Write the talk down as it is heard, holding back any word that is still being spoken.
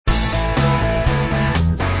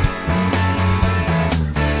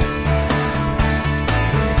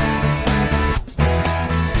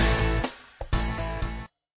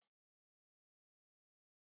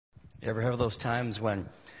You ever have those times when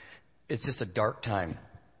it's just a dark time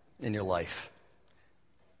in your life?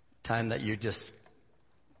 Time that you're just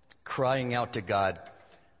crying out to God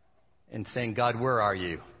and saying, God, where are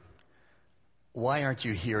you? Why aren't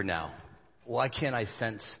you here now? Why can't I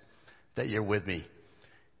sense that you're with me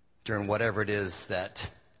during whatever it is that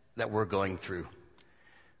we're going through?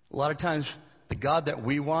 A lot of times, the God that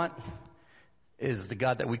we want is the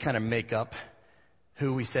God that we kind of make up,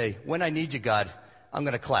 who we say, when I need you, God, I'm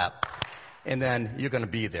going to clap, and then you're going to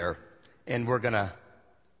be there, and we're going to,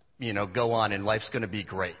 go on, and life's going to be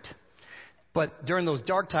great. But during those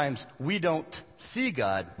dark times, we don't see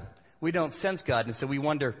God, we don't sense God, and so we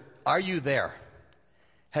wonder, are you there?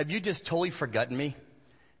 Have you just totally forgotten me?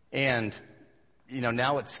 And,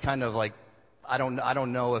 now it's kind of like, I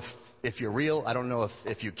don't know if you're real, I don't know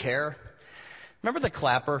if you care. Remember the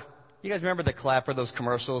clapper? You guys remember the clapper, those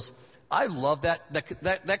commercials? I love that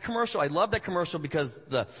commercial. I love that commercial because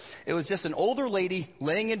it was just an older lady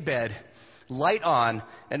laying in bed, light on,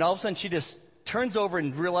 and all of a sudden she just turns over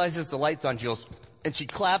and realizes the light's on. She goes, and she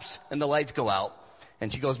claps, and the lights go out,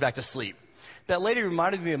 and she goes back to sleep. That lady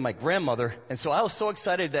reminded me of my grandmother, and so I was so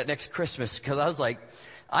excited that next Christmas because I was like,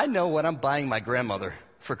 I know what I'm buying my grandmother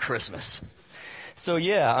for Christmas. So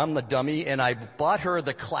yeah, I'm the dummy, and I bought her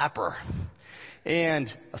the clapper. And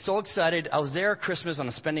I was so excited. I was there at Christmas, and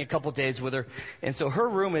I'm spending a couple of days with her. And so her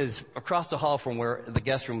room is across the hall from the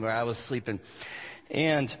guest room where I was sleeping.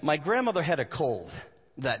 And my grandmother had a cold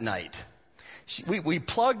that night. We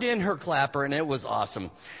plugged in her clapper, and it was awesome.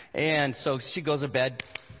 And so she goes to bed,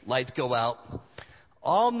 lights go out.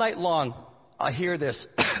 All night long, I hear this.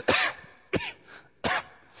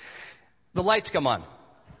 The lights come on.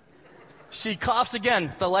 She coughs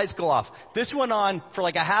again, the lights go off. This went on for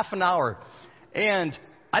like a half an hour. And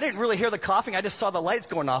I didn't really hear the coughing. I just saw the lights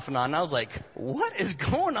going off and on. And I was like, what is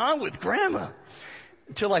going on with Grandma?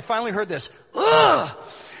 Until I finally heard this, ugh!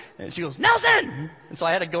 And she goes, Nelson! And so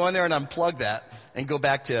I had to go in there and unplug that and go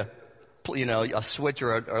back to, a switch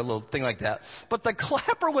or a little thing like that. But the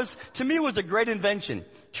clapper to me, was a great invention.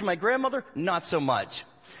 To my grandmother, not so much.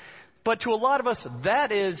 But to a lot of us,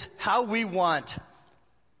 that is how we want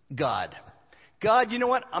God. God, you know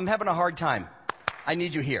what? I'm having a hard time. I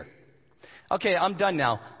need you here. Okay, I'm done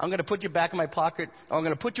now. I'm going to put you back in my pocket. Or I'm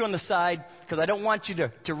going to put you on the side because I don't want you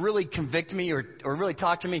to really convict me or really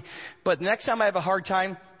talk to me. But next time I have a hard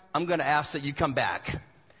time, I'm going to ask that you come back.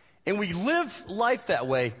 And we live life that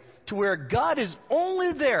way to where God is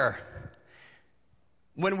only there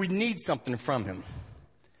when we need something from Him.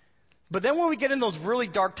 But then when we get in those really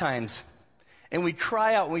dark times and we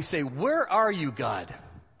cry out and we say, where are you, God?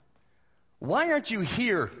 Why aren't you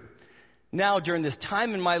here now during this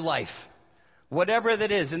time in my life? Whatever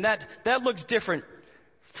that is. And that looks different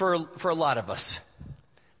for a lot of us.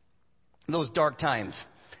 Those dark times.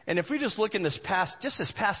 And if we just look in this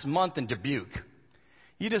past month in Dubuque,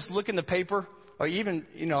 you just look in the paper or even,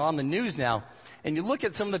 on the news now, and you look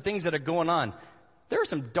at some of the things that are going on. There are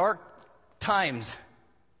some dark times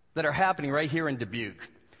that are happening right here in Dubuque.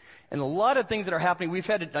 And a lot of things that are happening. We've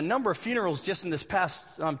had a number of funerals just in this past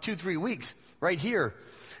 2-3 weeks right here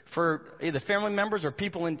for either family members or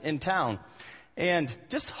people in town. And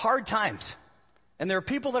just hard times. And there are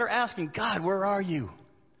people that are asking, God, where are you?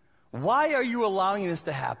 Why are you allowing this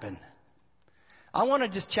to happen? I want to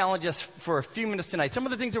just challenge us for a few minutes tonight. Some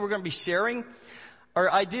of the things that we're going to be sharing are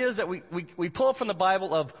ideas that we pull up from the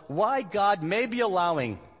Bible of why God may be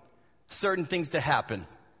allowing certain things to happen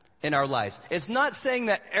in our lives. It's not saying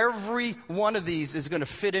that every one of these is going to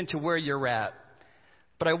fit into where you're at.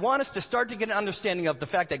 But I want us to start to get an understanding of the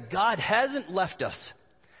fact that God hasn't left us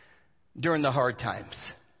during the hard times.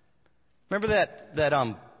 Remember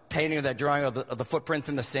that painting or that drawing of the footprints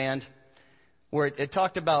in the sand? Where it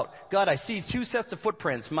talked about, God, I see 2 sets of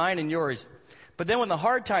footprints, mine and yours. But then when the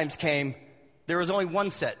hard times came, there was only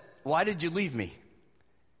one set. Why did you leave me?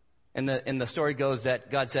 And the story goes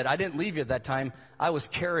that God said, I didn't leave you at that time. I was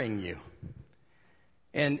carrying you.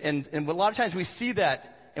 And a lot of times we see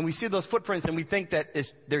that, and we see those footprints, and we think that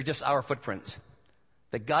they're just our footprints.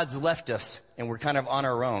 That God's left us, and we're kind of on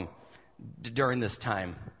our own during this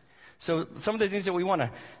time. So some of the things that we want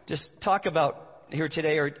to just talk about here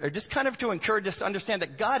today are just kind of to encourage us to understand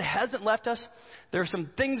that God hasn't left us. There are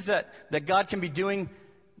some things that God can be doing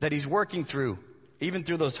that He's working through, even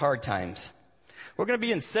through those hard times. We're going to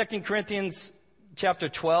be in 2 Corinthians chapter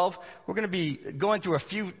 12. We're going to be going through a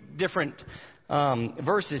few different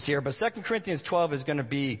verses here, but 2 Corinthians 12 is going to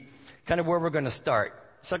be kind of where we're going to start.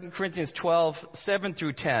 2 Corinthians 12, 7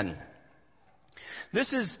 through 10.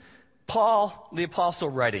 This is Paul, the apostle,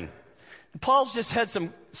 writing. Paul's just had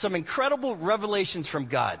some incredible revelations from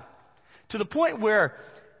God to the point where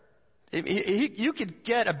You could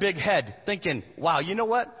get a big head thinking, wow, you know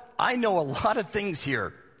what? I know a lot of things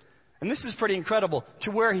here. And this is pretty incredible,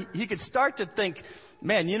 to where he could start to think,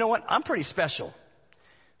 man, you know what? I'm pretty special.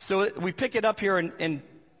 So we pick it up here in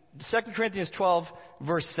 2 Corinthians 12,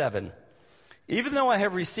 verse 7. Even though I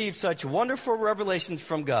have received such wonderful revelations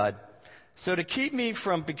from God, so to keep me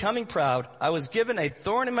from becoming proud, I was given a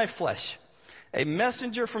thorn in my flesh, a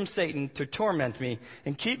messenger from Satan to torment me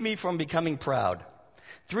and keep me from becoming proud.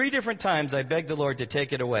 3 different times I begged the Lord to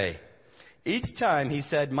take it away. Each time he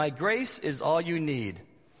said, my grace is all you need.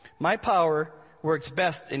 My power works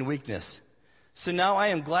best in weakness. So now I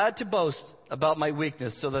am glad to boast about my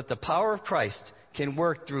weakness so that the power of Christ can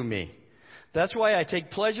work through me. That's why I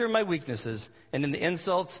take pleasure in my weaknesses and in the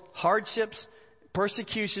insults, hardships,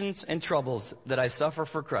 persecutions, and troubles that I suffer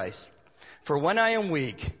for Christ. For when I am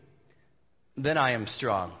weak, then I am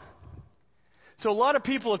strong. So a lot of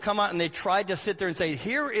people have come out and they tried to sit there and say,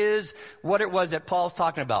 here is what it was that Paul's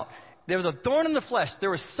talking about. There was a thorn in the flesh. There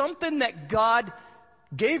was something that God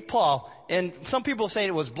gave Paul, and some people say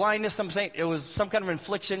it was blindness, some say it was some kind of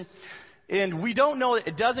infliction. And we don't know,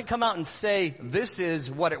 it doesn't come out and say this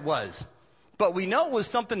is what it was. But we know it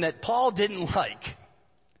was something that Paul didn't like.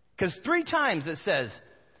 Because 3 times it says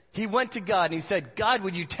he went to God and he said, God,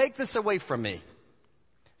 would you take this away from me?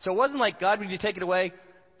 So it wasn't like, God, would you take it away?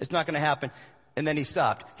 It's not going to happen. And then he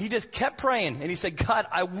stopped. He just kept praying and he said, God,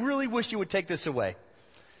 I really wish you would take this away.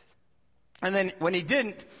 And then when he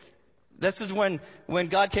didn't, this is when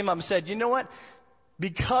God came up and said, you know what?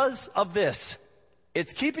 Because of this,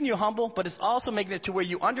 it's keeping you humble, but it's also making it to where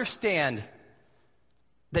you understand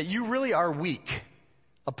that you really are weak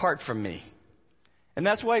apart from me. And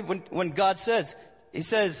that's why when God says, he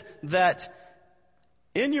says that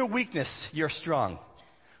in your weakness, you're strong.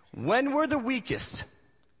 When we're the weakest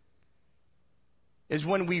is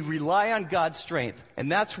when we rely on God's strength, and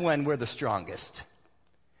that's when we're the strongest.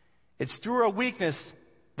 It's through our weakness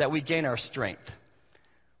that we gain our strength.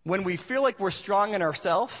 When we feel like we're strong in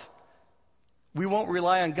ourselves, we won't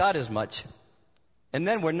rely on God as much. And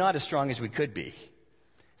then we're not as strong as we could be.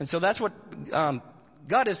 And so that's what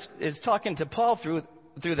God is talking to Paul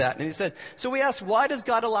through that. And he said, so we asked, why does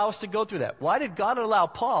God allow us to go through that? Why did God allow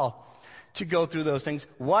Paul to go through those things?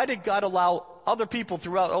 Why did God allow other people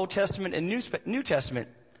throughout Old Testament and New Testament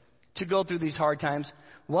to go through these hard times?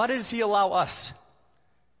 Why does he allow us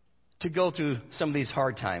to go through some of these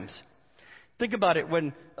hard times? Think about it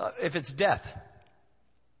when, if it's death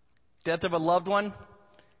of a loved one,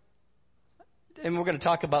 and we're going to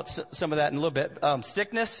talk about some of that in a little bit.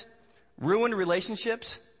 Sickness, ruined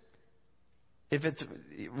relationships. If it's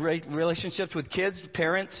relationships with kids,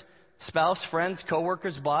 parents, spouse, friends,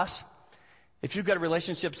 coworkers, boss. If you've got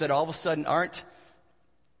relationships that all of a sudden aren't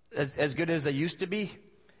as good as they used to be,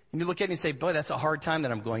 and you look at it and you say, boy, that's a hard time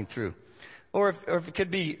that I'm going through. Or if it could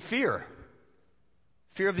be fear.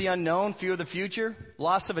 Fear of the unknown, fear of the future,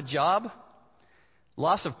 loss of a job,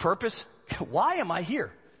 loss of purpose. Why am I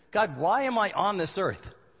here? God, why am I on this earth?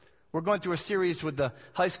 We're going through a series with the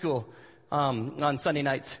high school on Sunday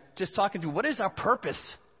nights, just talking through what is our purpose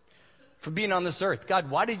for being on this earth.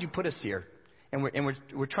 God, why did you put us here? And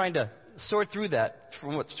we're trying to sort through that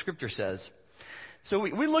from what Scripture says. So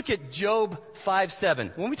we look at Job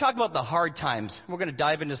 5:7. When we talk about the hard times, we're going to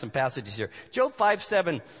dive into some passages here. Job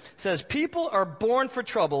 5:7 says, people are born for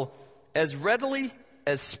trouble as readily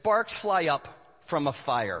as sparks fly up from a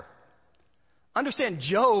fire. Understand,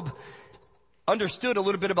 Job understood a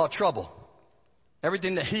little bit about trouble.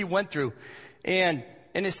 Everything that he went through. And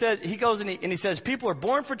it says, he goes and he says, people are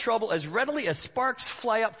born for trouble as readily as sparks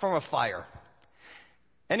fly up from a fire.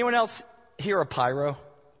 Anyone else hear a pyro?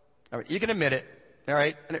 All right, you can admit it. All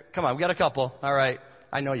right. Come on, we got a couple. All right.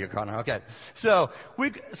 I know you're Connor. Okay. So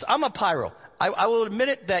I'm a pyro. I will admit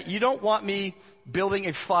it that you don't want me building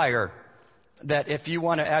a fire that if you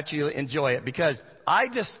want to actually enjoy it, because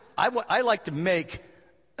I like to make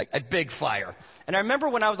a big fire. And I remember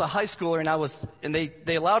when I was a high schooler and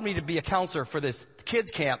they allowed me to be a counselor for this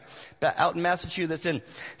kids camp out in Massachusetts. And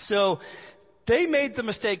so they made the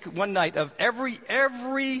mistake one night of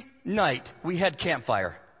every night we had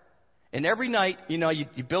campfire. And every night,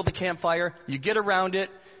 you build a campfire, you get around it,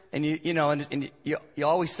 and you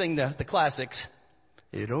always sing the classics.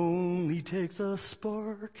 It only takes a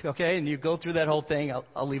spark. Okay, and you go through that whole thing.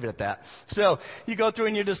 I'll leave it at that. So you go through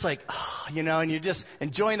and you're just like, and you're just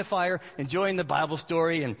enjoying the fire, enjoying the Bible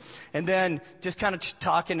story, and then just kind of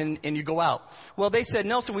talking, and you go out. Well, they said,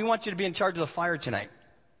 Nelson, we want you to be in charge of the fire tonight.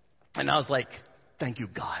 And I was like, thank you,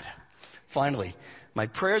 God. Finally, my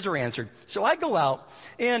prayers are answered. So I go out,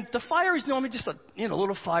 and the fire is normally just a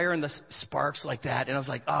little fire and the sparks like that. And I was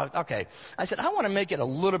like, oh, okay. I said, I want to make it a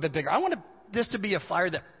little bit bigger. I want this to be a fire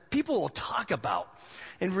that people will talk about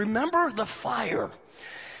and remember the fire.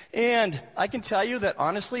 And I can tell you that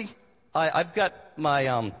honestly, I've got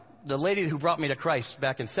my the lady who brought me to Christ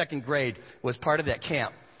back in second grade was part of that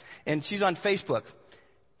camp, and she's on Facebook.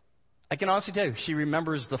 I can honestly tell you, she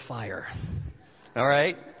remembers the fire. All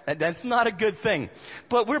right? That's not a good thing.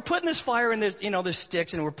 But we're putting this fire in this, there's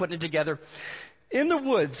sticks, and we're putting it together. In the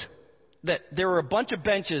woods, there were a bunch of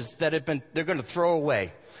benches that they're going to throw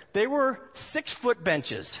away. They were 6-foot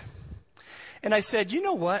benches. And I said, you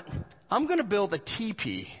know what? I'm going to build a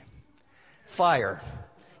teepee fire.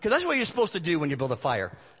 Because that's what you're supposed to do when you build a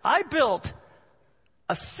fire. I built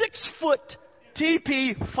a 6-foot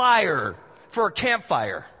teepee fire for a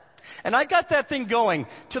campfire. And I got that thing going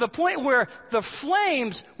to the point where the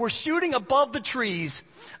flames were shooting above the trees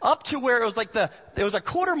up to where it was a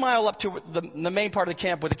quarter mile up to the main part of the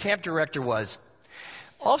camp where the camp director was.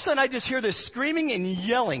 All of a sudden I just hear this screaming and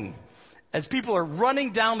yelling as people are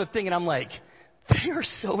running down the thing, and I'm like, they are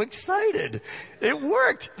so excited. It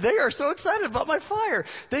worked. They are so excited about my fire.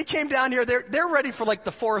 They came down here. They're ready for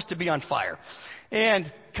the forest to be on fire.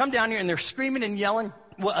 And come down here and they're screaming and yelling.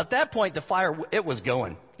 Well, at that point, the fire, it was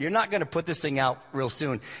going. You're not going to put this thing out real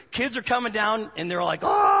soon. Kids are coming down, and they're like,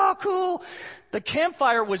 oh, cool. The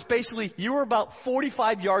campfire was basically, you were about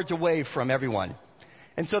 45 yards away from everyone.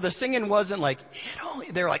 And so the singing wasn't like,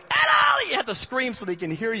 they were like, you have to scream so they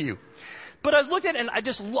can hear you. But I looked at it, and I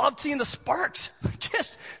just loved seeing the sparks.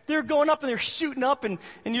 They're going up, and they're shooting up, and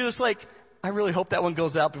you're just like, I really hope that one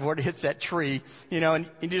goes out before it hits that tree, and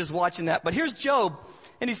you're just watching that. But here's Job,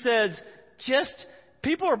 and he says,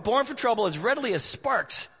 people are born for trouble as readily as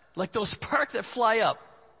sparks, like those sparks that fly up,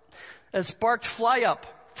 as sparks fly up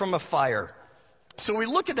from a fire. So we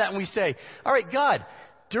look at that and we say, all right, God,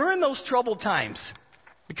 during those troubled times,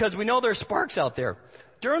 because we know there's sparks out there,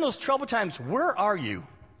 during those troubled times, where are you?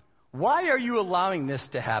 Why are you allowing this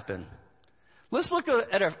to happen? Let's look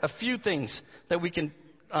at a few things that we can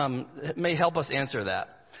may help us answer that.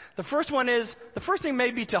 The first thing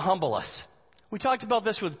may be to humble us. We talked about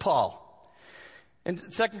this with Paul. In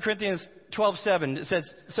 2 Corinthians 12:7, it says,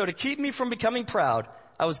 so to keep me from becoming proud,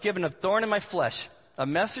 I was given a thorn in my flesh, a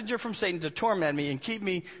messenger from Satan to torment me and keep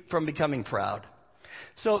me from becoming proud.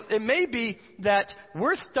 So it may be that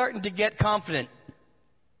we're starting to get confident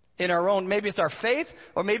in our own, maybe it's our faith,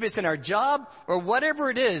 or maybe it's in our job, or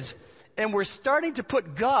whatever it is, and we're starting to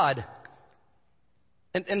put God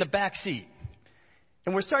in the back seat.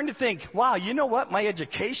 And we're starting to think, wow, you know what? My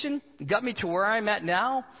education got me to where I'm at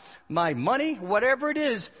now, my money, whatever it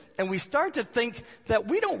is, and we start to think that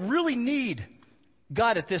we don't really need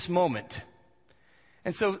God at this moment.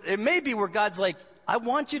 And so it may be where God's like, I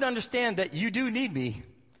want you to understand that you do need me.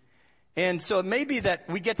 And so it may be that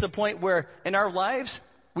we get to the point where in our lives,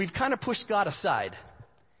 we've kind of pushed God aside.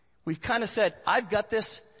 We've kind of said, I've got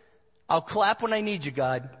this. I'll clap when I need you,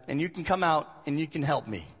 God, and you can come out and you can help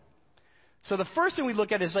me. So the first thing we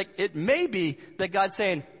look at is it may be that God's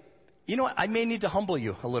saying, you know what, I may need to humble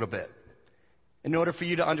you a little bit in order for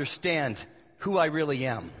you to understand who I really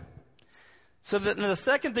am. So the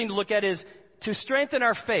second thing to look at is to strengthen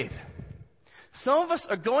our faith. Some of us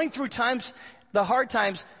are going through times, the hard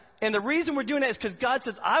times, and the reason we're doing that is because God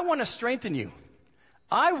says, I want to strengthen you.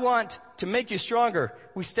 I want to make you stronger.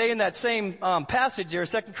 We stay in that same passage there,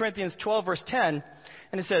 2 Corinthians 12, verse 10,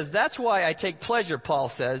 and it says, that's why I take pleasure,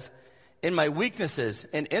 Paul says, in my weaknesses,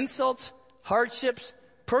 in insults, hardships,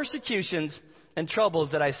 persecutions, and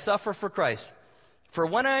troubles that I suffer for Christ. For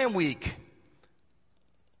when I am weak,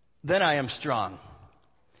 then I am strong.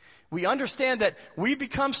 We understand that we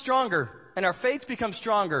become stronger, and our faith becomes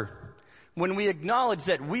stronger when we acknowledge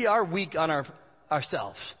that we are weak on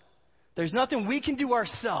ourselves. There's nothing we can do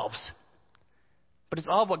ourselves, but it's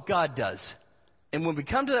all what God does. And when we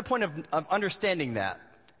come to that point of understanding that,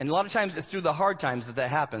 and a lot of times it's through the hard times that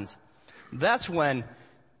happens, that's when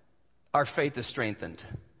our faith is strengthened.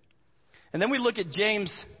 And then we look at James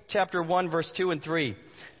chapter 1, verse 2 and 3.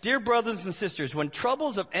 Dear brothers and sisters, when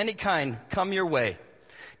troubles of any kind come your way,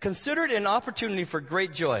 consider it an opportunity for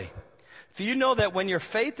great joy. For you know that when your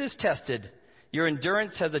faith is tested, your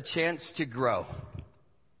endurance has a chance to grow.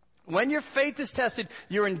 When your faith is tested,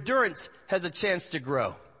 your endurance has a chance to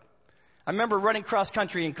grow. I remember running cross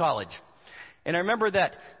country in college. And I remember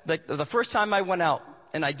that the first time I went out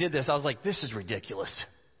and I did this, I was like, this is ridiculous.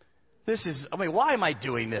 Why am I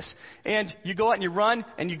doing this? And you go out and you run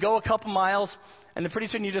and you go a couple miles and then pretty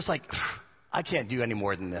soon you're just like, I can't do any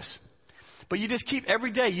more than this. But you just keep,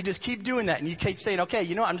 every day, you just keep doing that. And you keep saying, okay,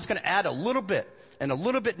 I'm just going to add a little bit and a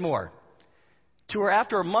little bit more. To where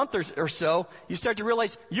after a month or so, you start to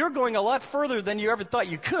realize you're going a lot further than you ever thought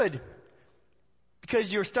you could,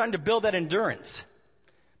 because you're starting to build that endurance.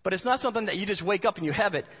 But it's not something that you just wake up and you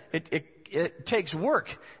have it. It takes work.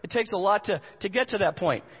 It takes a lot to get to that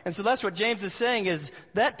point. And so that's what James is saying, is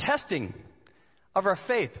that testing of our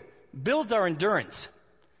faith builds our endurance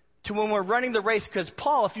to when we're running the race. Because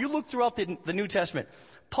Paul, if you look throughout the New Testament,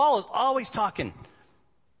 Paul is always talking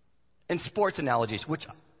in sports analogies, which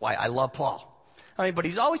why I love Paul. But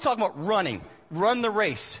he's always talking about run the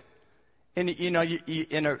race. And,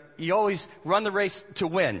 you always run the race to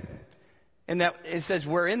win. And that it says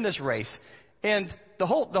we're in this race. And the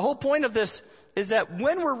whole point of this is that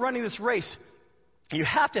when we're running this race, you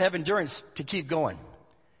have to have endurance to keep going.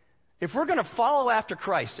 If we're going to follow after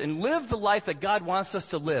Christ and live the life that God wants us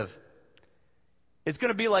to live, it's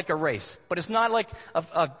going to be like a race. But it's not like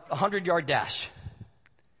a 100-yard dash.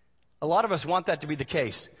 A lot of us want that to be the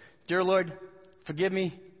case. Dear Lord, forgive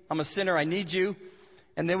me. I'm a sinner. I need you.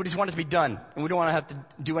 And then we just want it to be done. And we don't want to have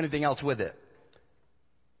to do anything else with it.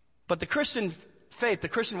 But the Christian faith, the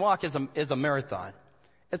Christian walk is a marathon.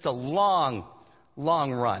 It's a long,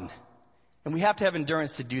 long run. And we have to have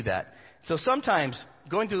endurance to do that. So sometimes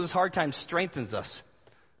going through those hard times strengthens us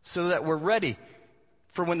so that we're ready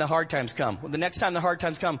for when the hard times come. When the next time the hard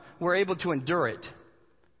times come, we're able to endure it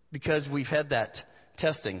because we've had that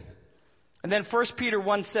testing. And then 1 Peter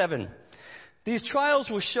 1:7. These trials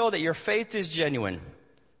will show that your faith is genuine.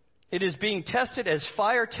 It is being tested as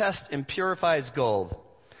fire tests and purifies gold,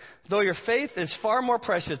 though your faith is far more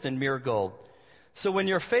precious than mere gold. So when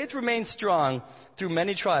your faith remains strong through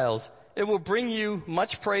many trials, it will bring you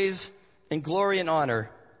much praise and glory and honor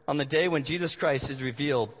on the day when Jesus Christ is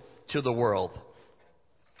revealed to the world.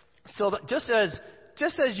 So that just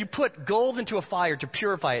as you put gold into a fire to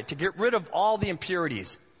purify it, to get rid of all the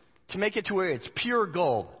impurities, to make it to where it's pure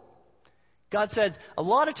gold, God says a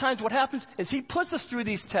lot of times what happens is He puts us through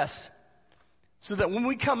these tests so that when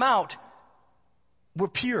we come out, we're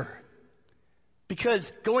pure. Because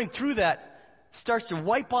going through that starts to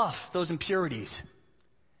wipe off those impurities.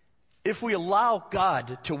 If we allow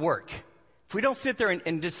God to work. If we don't sit there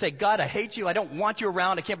and just say, God, I hate you. I don't want you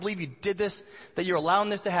around. I can't believe you did this, that you're allowing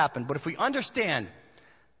this to happen. But if we understand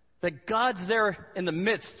that God's there in the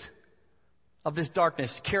midst of this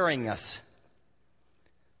darkness carrying us,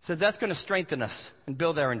 so that's going to strengthen us and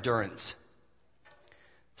build our endurance.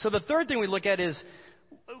 So the third thing we look at is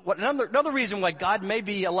another reason why God may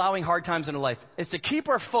be allowing hard times in our life is to keep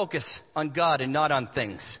our focus on God and not on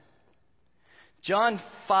things. John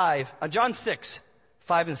 6,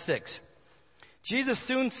 5 and 6. Jesus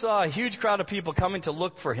soon saw a huge crowd of people coming to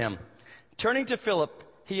look for him. Turning to Philip,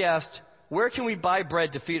 he asked, "Where can we buy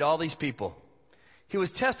bread to feed all these people?" He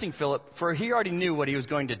was testing Philip, for he already knew what he was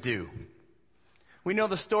going to do. We know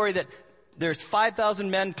the story that there's 5,000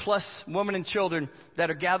 men plus women and children that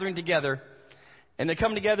are gathering together. And they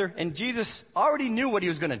come together, and Jesus already knew what he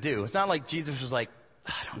was going to do. It's not like Jesus was like,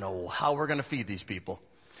 I don't know how we're going to feed these people.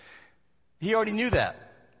 He already knew that.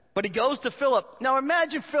 But he goes to Philip. Now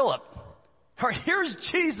imagine Philip. Here's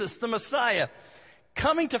Jesus, the Messiah,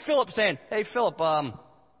 coming to Philip saying, "Hey, Philip,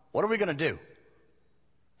 what are we going to do?"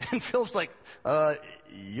 And Philip's like,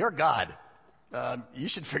 "You're God. You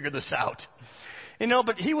should figure this out."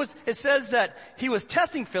 But it says that he was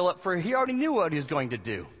testing Philip, for he already knew what he was going to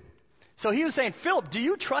do. So he was saying, "Philip, do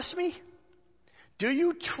you trust me? Do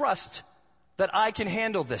you trust that I can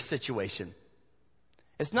handle this situation?"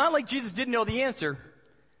 It's not like Jesus didn't know the answer,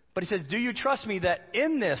 but he says, "Do you trust me that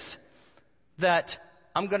in this, that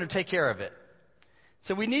I'm going to take care of it?"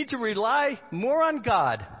 So we need to rely more on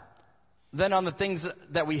God than on the things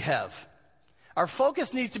that we have. Our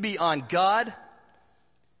focus needs to be on God,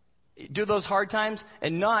 do those hard times,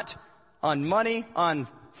 and not on money, on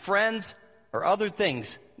friends, or other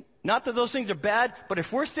things. Not that those things are bad, but if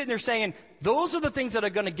we're sitting there saying, those are the things that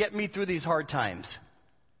are going to get me through these hard times,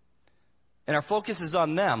 and our focus is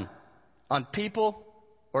on them, on people,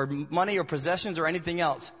 or money, or possessions, or anything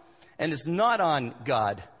else, and it's not on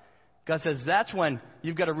God, God says that's when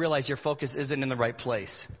you've got to realize your focus isn't in the right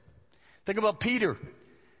place. Think about Peter.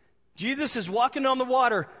 Jesus is walking on the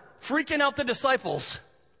water, freaking out the disciples.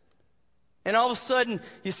 And all of a sudden,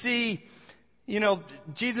 you see,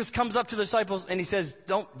 Jesus comes up to the disciples and he says,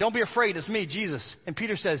 don't be afraid, it's me, Jesus. And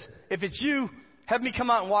Peter says, "If it's you, have me come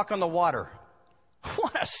out and walk on the water."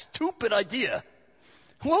 What a stupid idea.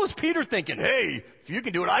 What was Peter thinking? Hey, if you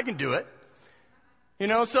can do it, I can do it.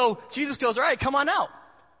 So Jesus goes, "All right, come on out."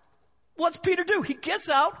 What's Peter do? He gets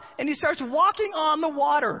out and he starts walking on the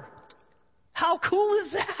water. How cool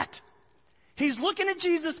is that? He's looking at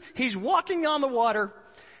Jesus. He's walking on the water.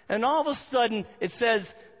 And all of a sudden, it says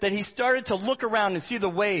that he started to look around and see the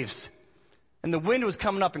waves. And the wind was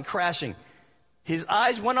coming up and crashing. His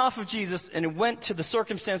eyes went off of Jesus and it went to the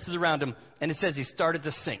circumstances around him. And it says he started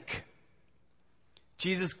to sink.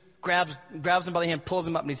 Jesus grabs him by the hand, pulls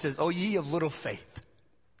him up, and he says, "Oh, ye of little faith."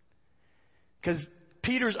 Because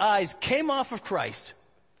Peter's eyes came off of Christ.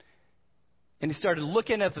 And he started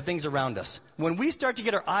looking at the things around us. When we start to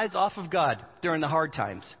get our eyes off of God during the hard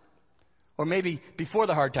times, or maybe before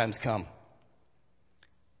the hard times come,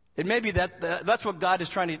 it may be that's what God is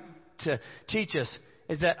trying to teach us,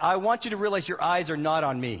 is that I want you to realize your eyes are not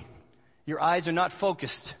on me. Your eyes are not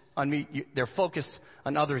focused on me. They're focused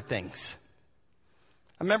on other things.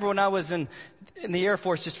 I remember when I was in the Air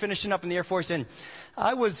Force, just finishing up in the Air Force, and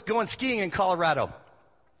I was going skiing in Colorado.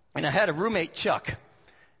 And I had a roommate, Chuck.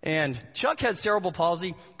 And Chuck had cerebral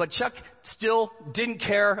palsy, but Chuck still didn't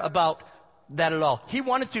care about that at all. He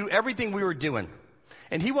wanted to do everything we were doing.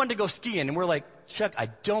 And he wanted to go skiing. And we're like, "Chuck, I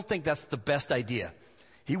don't think that's the best idea."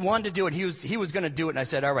 He wanted to do it. He was going to do it. And I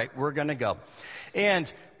said, "All right, we're going to go."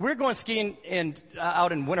 And we're going skiing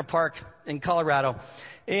out in Winter Park in Colorado.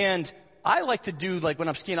 And I like to do, like when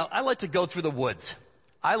I'm skiing out, I like to go through the woods.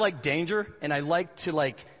 I like danger, and I like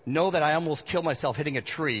to know that I almost killed myself hitting a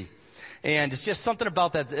tree. And it's just something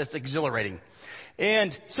about that that's exhilarating.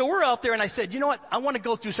 And so we're out there, and I said, "You know what? I want to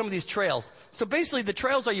go through some of these trails." So basically, the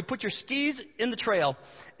trails are you put your skis in the trail,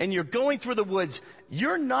 and you're going through the woods.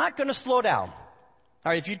 You're not going to slow down.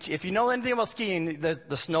 All right, if you know anything about skiing,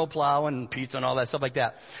 the snow plow and pizza and all that stuff like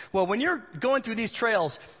that. Well, when you're going through these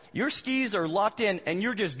trails, your skis are locked in, and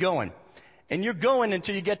you're just going. And you're going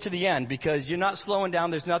until you get to the end because you're not slowing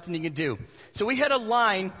down. There's nothing you can do. So we had a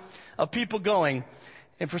line of people going.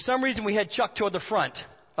 And for some reason, we had Chuck toward the front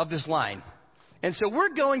of this line. And so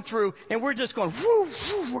we're going through, and we're just going, whoo,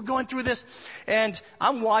 whoo, we're going through this. And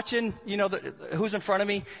I'm watching, who's in front of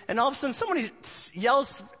me. And all of a sudden, somebody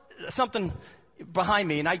yells something behind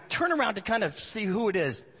me. And I turn around to kind of see who it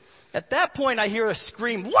is. At that point, I hear a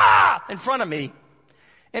scream, "Wah!" in front of me.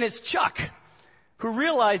 And it's Chuck, who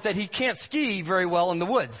realized that he can't ski very well in the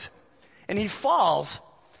woods. And he falls.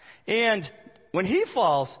 And when he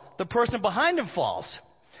falls, the person behind him falls.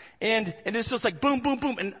 And it's just like boom, boom,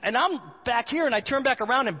 boom. And I'm back here, and I turn back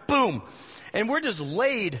around, and boom. And we're just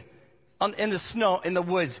laid in the snow, in the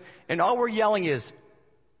woods. And all we're yelling is,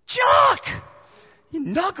 "Chuck! You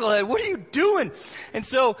knucklehead, what are you doing?" And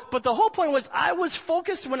so, but the whole point was I was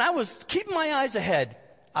focused. When I was keeping my eyes ahead,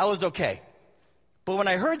 I was okay. But when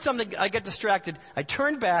I heard something, I got distracted. I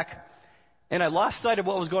turned back, and I lost sight of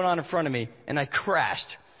what was going on in front of me, and I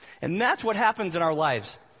crashed. And that's what happens in our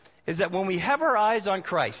lives, is that when we have our eyes on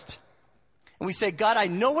Christ, and we say, "God, I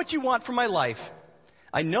know what you want for my life.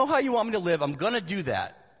 I know how you want me to live. I'm going to do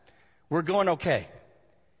that." We're going okay.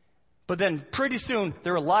 But then pretty soon,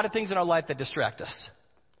 there are a lot of things in our life that distract us.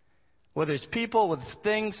 Whether it's people, whether it's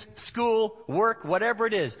things, school, work, whatever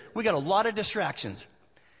it is, we got a lot of distractions.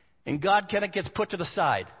 And God kind of gets put to the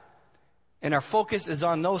side. And our focus is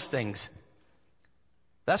on those things.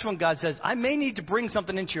 That's when God says, "I may need to bring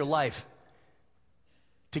something into your life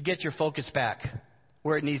to get your focus back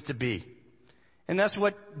where it needs to be." And that's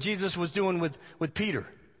what Jesus was doing with Peter.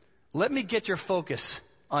 Let me get your focus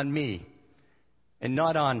on me and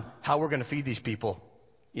not on how we're going to feed these people,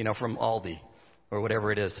 from Aldi or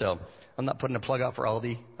whatever it is. So I'm not putting a plug out for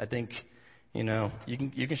Aldi. I think, you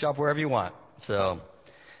can shop wherever you want. So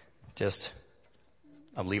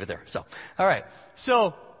I'll leave it there. So, all right.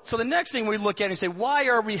 So the next thing we look at and say, why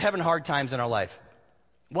are we having hard times in our life?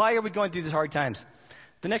 Why are we going through these hard times?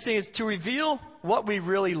 The next thing is to reveal what we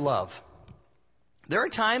really love. There are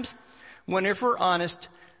times when, if we're honest,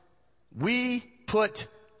 we put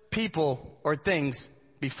people or things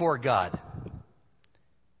before God.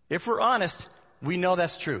 If we're honest, we know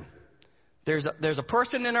that's true. There's a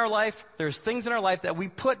person in our life, there's things in our life that we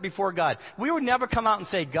put before God. We would never come out and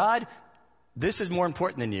say, "God, this is more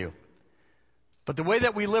important than you." But the way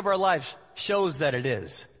that we live our lives shows that it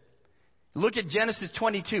is. Look at Genesis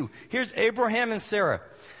 22. Here's Abraham and Sarah.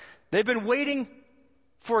 They've been waiting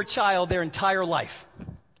for a child their entire life.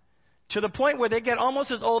 To the point where they get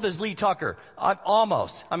almost as old as Lee Tucker.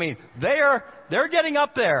 Almost. I mean, they're getting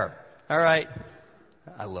up there. All right.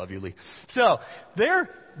 I love you, Lee. So they're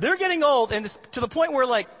getting old, and it's to the point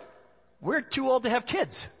where, we're too old to have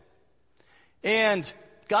kids. And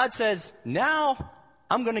God says, "Now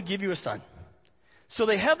I'm going to give you a son." So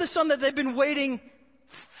they have the son that they've been waiting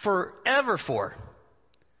forever for.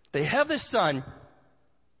 They have this son,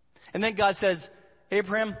 and then God says,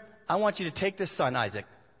 "Abraham, I want you to take this son, Isaac,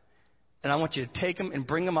 and I want you to take him and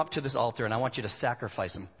bring him up to this altar, and I want you to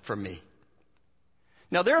sacrifice him for me."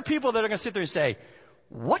 Now, there are people that are going to sit there and say,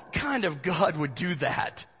 what kind of God would do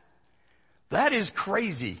that? That is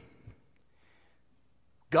crazy.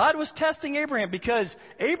 God was testing Abraham because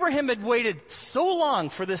Abraham had waited so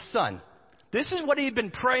long for this son. This is what he had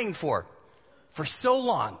been praying for so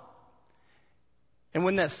long. And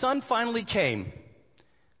when that son finally came,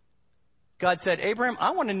 God said, Abraham,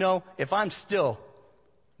 I want to know if I'm still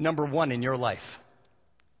number one in your life.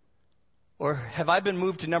 Or have I been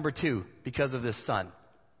moved to number 2 because of this son?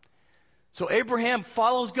 So Abraham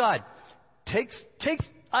follows God, takes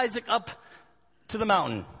Isaac up to the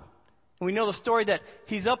mountain. And we know the story that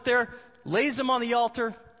he's up there, lays him on the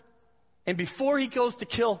altar, and before he goes to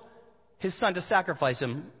kill his son to sacrifice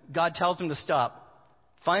him, God tells him to stop.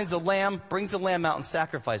 Finds a lamb, brings the lamb out and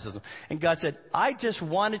sacrifices him. And God said, I just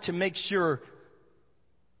wanted to make sure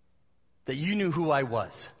that you knew who I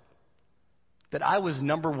was. That I was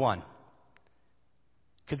number 1.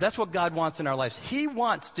 Because that's what God wants in our lives. He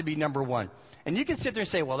wants to be number 1. And you can sit there and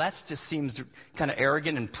say, well, that just seems kind of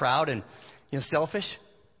arrogant and proud and selfish.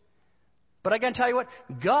 But I got to tell you what,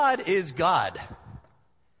 God is God.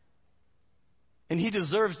 And He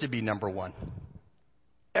deserves to be number 1.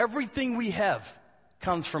 Everything we have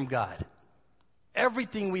comes from God.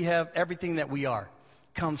 Everything we have, everything that we are,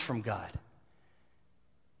 comes from God.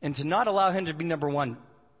 And to not allow Him to be number 1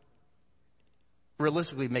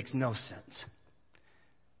 realistically makes no sense.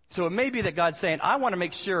 So it may be that God's saying, I want to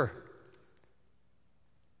make sure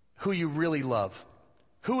who you really love.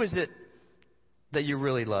 Who is it that you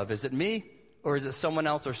really love? Is it me, or is it someone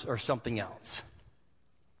else, or something else?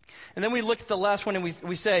 And then we look at the last one and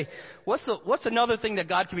we say, what's another thing that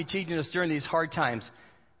God could be teaching us during these hard times?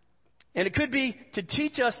 And it could be to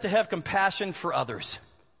teach us to have compassion for others.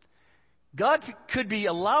 God could be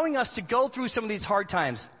allowing us to go through some of these hard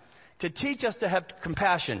times to teach us to have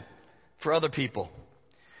compassion for other people.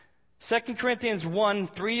 2 Corinthians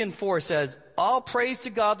 1:3-4 says, all praise to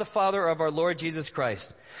God the Father of our Lord Jesus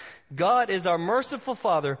Christ. God is our merciful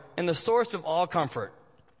Father and the source of all comfort.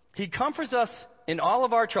 He comforts us in all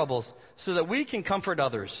of our troubles so that we can comfort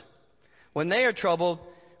others. When they are troubled,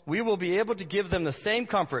 we will be able to give them the same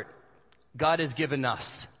comfort God has given us.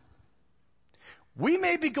 We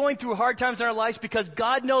may be going through hard times in our lives because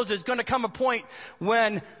God knows there's going to come a point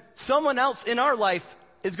when someone else in our life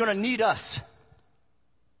is going to need us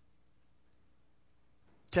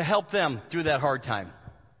to help them through that hard time.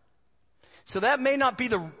 So that may not be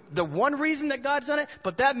the one reason that God's done it,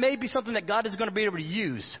 but that may be something that God is going to be able to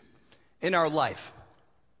use in our life.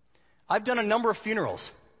 I've done a number of funerals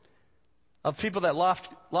of people that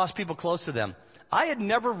lost people close to them. I had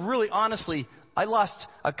never really, honestly, I lost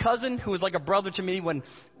a cousin who was like a brother to me when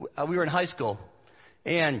we were in high school.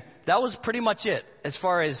 And that was pretty much it as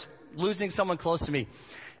far as losing someone close to me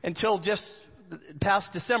until just past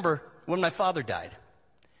December when my father died.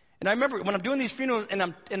 And I remember when I'm doing these funerals and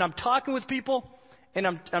I'm talking with people and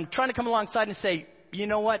I'm trying to come alongside and say, you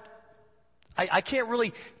know what? I can't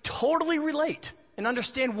really totally relate and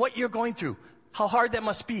understand what you're going through, how hard that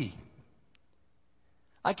must be.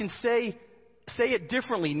 I can say it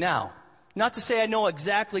differently now. Not to say I know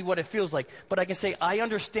exactly what it feels like, but I can say I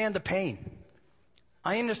understand the pain.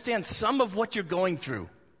 I understand some of what you're going through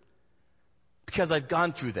because I've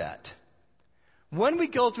gone through that. When we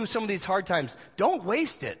go through some of these hard times, don't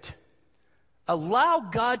waste it. Allow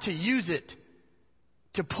God to use it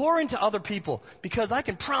to pour into other people, because I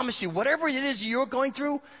can promise you, whatever it is you're going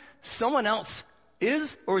through, someone else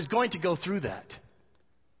is or is going to go through that.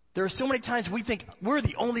 There are so many times we think we're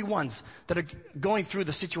the only ones that are going through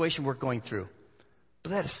the situation we're going through. But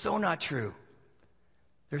that is so not true.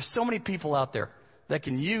 There's so many people out there that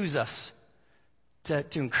can use us to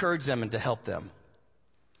encourage them and to help them.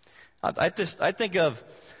 I think of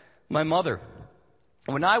my mother.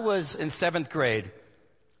 When I was in 7th grade,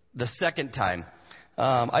 the second time,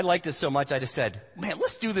 I liked it so much I just said, man,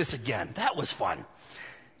 let's do this again. That was fun.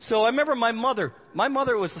 So I remember my mother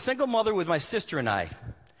was a single mother with my sister and I.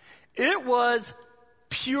 It was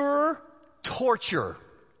pure torture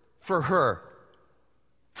for her,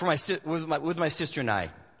 with my sister and I.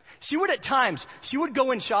 She would at times,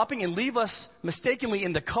 go in shopping and leave us mistakenly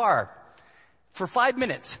in the car for 5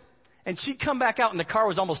 minutes. And she'd come back out and the car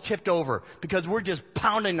was almost tipped over because we're just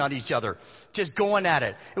pounding on each other, just going at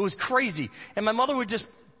it. It was crazy. And my mother would just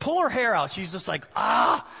pull her hair out. She's just like,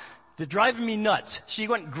 they're driving me nuts. She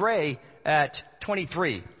went gray at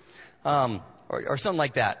 23. Or something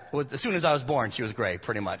like that. As soon as I was born, she was gray,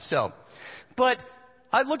 pretty much. So, but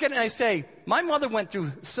I look at it and I say, my mother went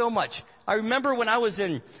through so much. I remember when I was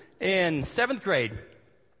in 7th grade,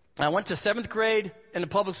 I went to 7th grade in a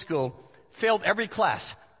public school, failed every class.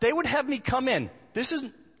 They would have me come in.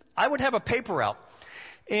 I would have a paper out,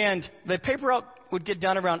 And the paper route would get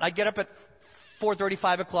done around, I'd get up at 4:30,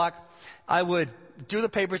 5 o'clock. I would do the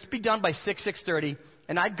papers, be done by 6, 6:30,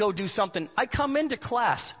 and I'd go do something. I'd come into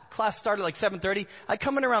class. Class started like 7:30. I'd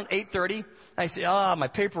come in around 8:30. I say, my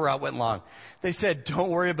paper route went long. They said, don't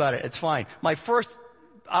worry about it. It's fine. My first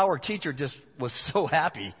hour teacher just was so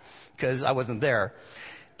happy because I wasn't there.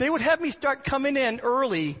 They would have me start coming in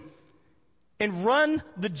early and run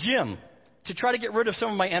the gym to try to get rid of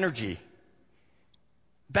some of my energy.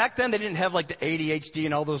 Back then, they didn't have like the ADHD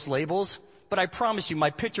and all those labels. But I promise you, my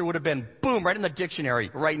picture would have been, boom, right in the dictionary,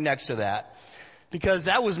 right next to that. Because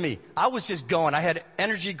that was me. I was just going. I had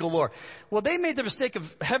energy galore. Well, they made the mistake of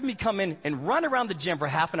having me come in and run around the gym for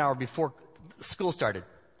half an hour before school started.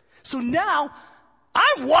 So now,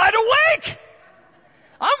 I'm wide awake.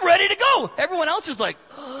 I'm ready to go. Everyone else is like,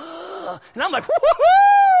 and I'm like,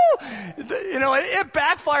 woo-hoo-hoo! You know, it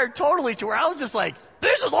backfired totally to where I was just like,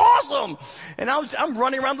 this is awesome. And I'm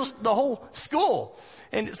running around the whole school.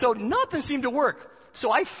 And so nothing seemed to work.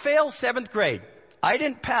 So I failed 7th grade. I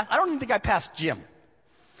didn't pass. I don't even think I passed gym.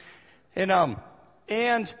 And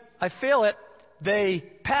I fail it. They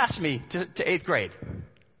passed me to 8th grade.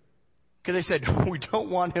 Because they said, we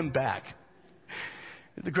don't want him back.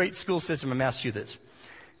 The great school system in Massachusetts.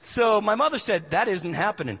 So my mother said, that isn't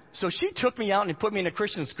happening. So she took me out and put me in a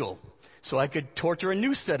Christian school so I could torture a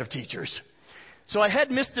new set of teachers. So I had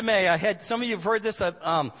Miss DeMay. Some of you have heard this.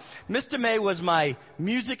 Miss DeMay was my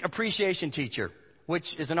music appreciation teacher, which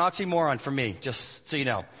is an oxymoron for me, just so you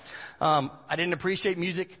know. I didn't appreciate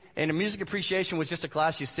music, and music appreciation was just a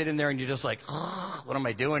class you sit in there and you're just like, what am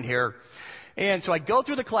I doing here? And so I go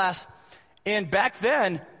through the class, and back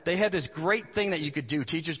then, they had this great thing that you could do,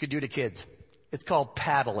 teachers could do to kids. It's called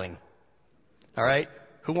paddling. All right?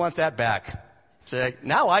 Who wants that back? So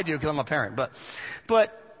now I do because I'm a parent. But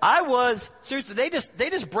I was, seriously, they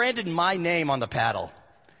just branded my name on the paddle.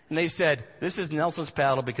 And they said, this is Nelson's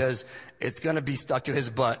paddle because it's going to be stuck to his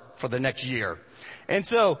butt for the next year. And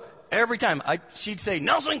so every time she'd say,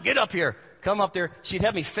 Nelson, get up here. Come up there. She'd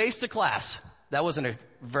have me face the class. That wasn't a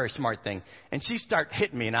very smart thing. And she'd start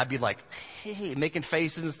hitting me, and I'd be like, hey, making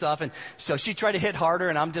faces and stuff. And so she'd try to hit harder,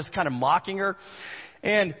 and I'm just kind of mocking her.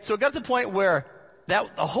 And so it got to the point where the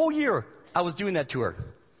whole year I was doing that to her.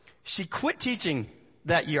 She quit teaching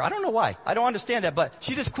that year. I don't know why. I don't understand that, but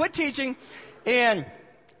she just quit teaching, and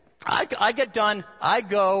I get done. I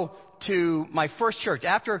go to my first church.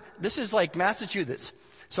 This is like Massachusetts.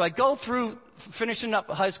 So I go through finishing up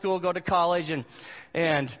high school, go to college,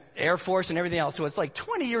 and Air Force and everything else. So it's like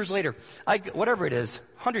 20 years later, whatever it is,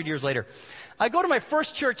 100 years later, I go to my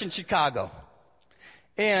first church in Chicago.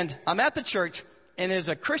 And I'm at the church, and there's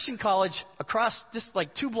a Christian college across just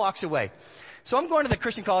like 2 blocks away. So I'm going to the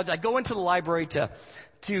Christian college. I go into the library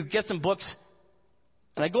to get some books,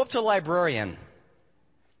 and I go up to the librarian.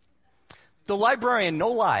 The librarian, no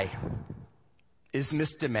lie, is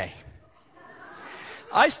Miss DeMay.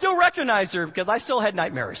 I still recognized her because I still had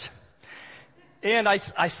nightmares. And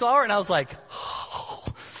I saw her, and I was like,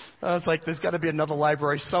 there's got to be another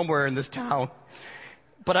library somewhere in this town.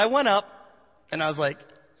 But I went up, and I was like,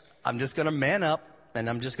 I'm just going to man up, and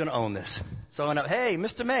I'm just going to own this. So I went up, hey,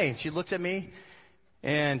 Miss DeMay. She looks at me,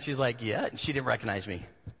 and she's like, yeah. And she didn't recognize me.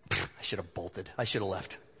 I should have bolted. I should have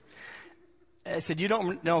left. I said, you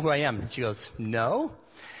don't know who I am. And she goes, no.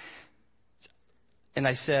 And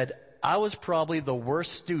I said, I was probably the worst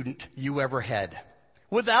student you ever had.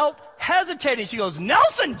 Without hesitating, she goes,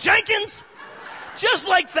 Nelson Jenkins! Just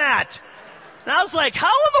like that. And I was like, how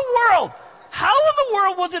in the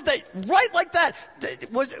world was it that, right like that,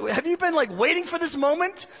 have you been like waiting for this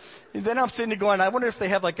moment? And then I'm sitting there going, I wonder if they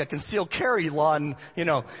have like a concealed carry law in,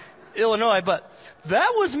 Illinois. But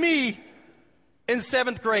that was me in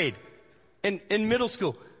 7th grade, in middle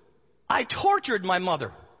school. I tortured my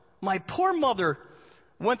mother. My poor mother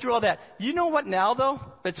went through all that. You know what now, though?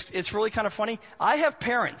 It's really kind of funny. I have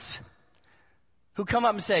parents who come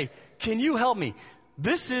up and say, can you help me?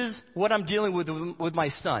 This is what I'm dealing with my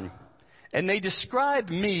son. And they describe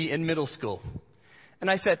me in middle school. And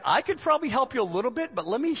I said, I could probably help you a little bit, but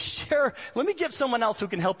let me get someone else who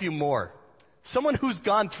can help you more. Someone who's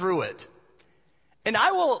gone through it. And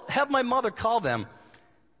I will have my mother call them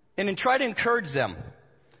and then try to encourage them.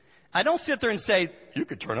 I don't sit there and say, you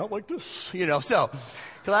could turn out like this, because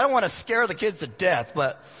I don't want to scare the kids to death,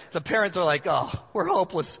 but the parents are like, oh, we're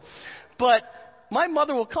hopeless. But my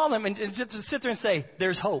mother will call them and sit there and say,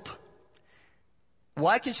 there's hope.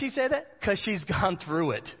 Why can she say that? Because she's gone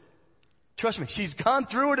through it. Trust me, she's gone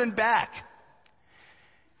through it and back.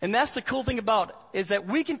 And that's the cool thing about it, is that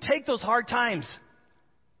we can take those hard times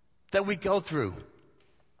that we go through.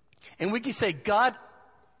 And we can say, God,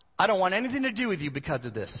 I don't want anything to do with you because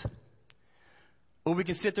of this. Or we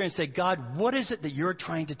can sit there and say, God, what is it that you're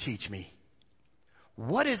trying to teach me?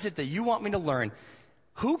 What is it that you want me to learn?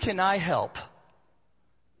 Who can I help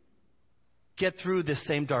get through this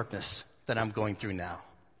same darkness that I'm going through now?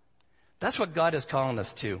 That's what God is calling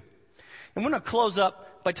us to. And we're going to close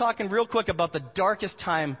up by talking real quick about the darkest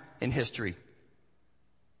time in history.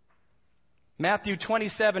 Matthew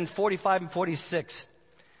 27:45 and 46.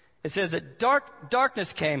 It says that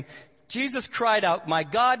darkness came. Jesus cried out, my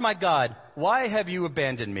God, why have you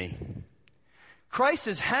abandoned me? Christ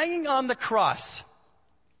is hanging on the cross,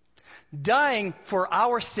 dying for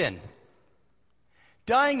our sin,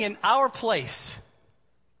 dying in our place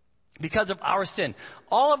because of our sin.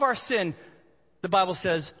 All of our sin, the Bible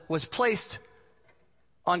says, was placed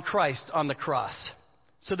on Christ on the cross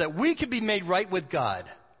so that we could be made right with God.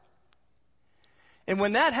 And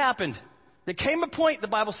when that happened, there came a point, the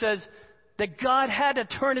Bible says, that God had to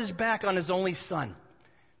turn his back on his only son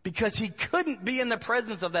because he couldn't be in the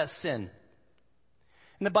presence of that sin.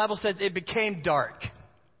 And the Bible says it became dark.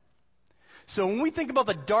 So when we think about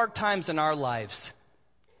the dark times in our lives,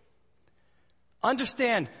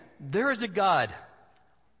 understand there is a God.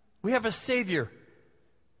 We have a Savior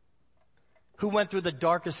who went through the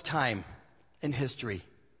darkest time in history.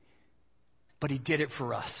 But he did it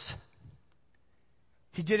for us.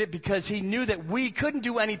 He did it because he knew that we couldn't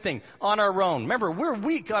do anything on our own. Remember, we're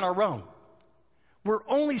weak on our own. We're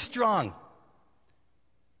only strong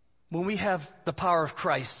when we have the power of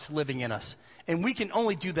Christ living in us. And we can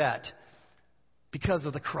only do that because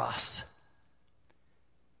of the cross.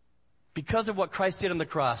 Because of what Christ did on the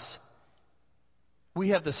cross, we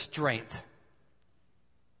have the strength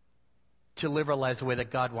to live our lives the way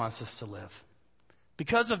that God wants us to live.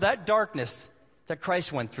 Because of that darkness that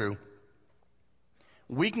Christ went through,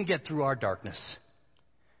 we can get through our darkness.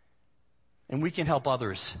 And we can help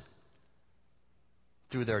others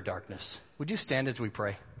through their darkness. Would you stand as we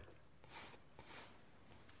pray?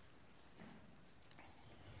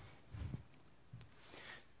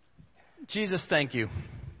 Jesus, thank you.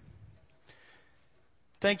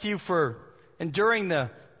 Thank you for enduring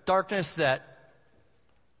the darkness that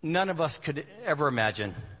none of us could ever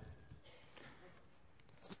imagine.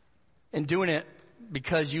 And doing it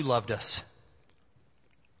because you loved us.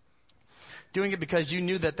 Doing it because you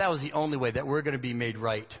knew that that was the only way that we're going to be made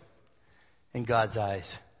right in God's eyes.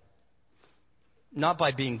 Not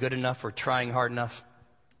by being good enough or trying hard enough,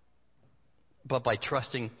 but by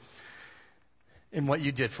trusting in what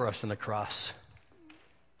you did for us on the cross.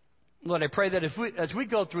 Lord, I pray that as we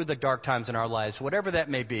go through the dark times in our lives, whatever that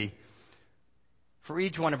may be, for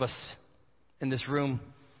each one of us in this room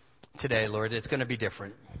today, Lord, it's going to be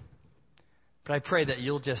different. But I pray that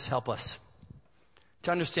you'll just help us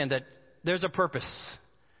to understand that there's a purpose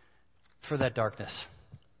for that darkness.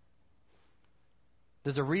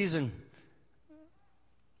 There's a reason,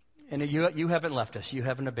 and you haven't left us. You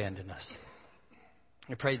haven't abandoned us.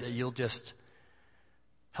 I pray that you'll just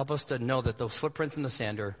help us to know that those footprints in the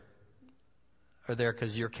sand are there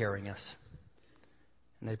because you're carrying us.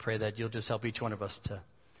 And I pray that you'll just help each one of us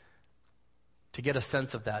to get a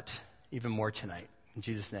sense of that even more tonight. In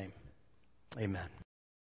Jesus' name, amen.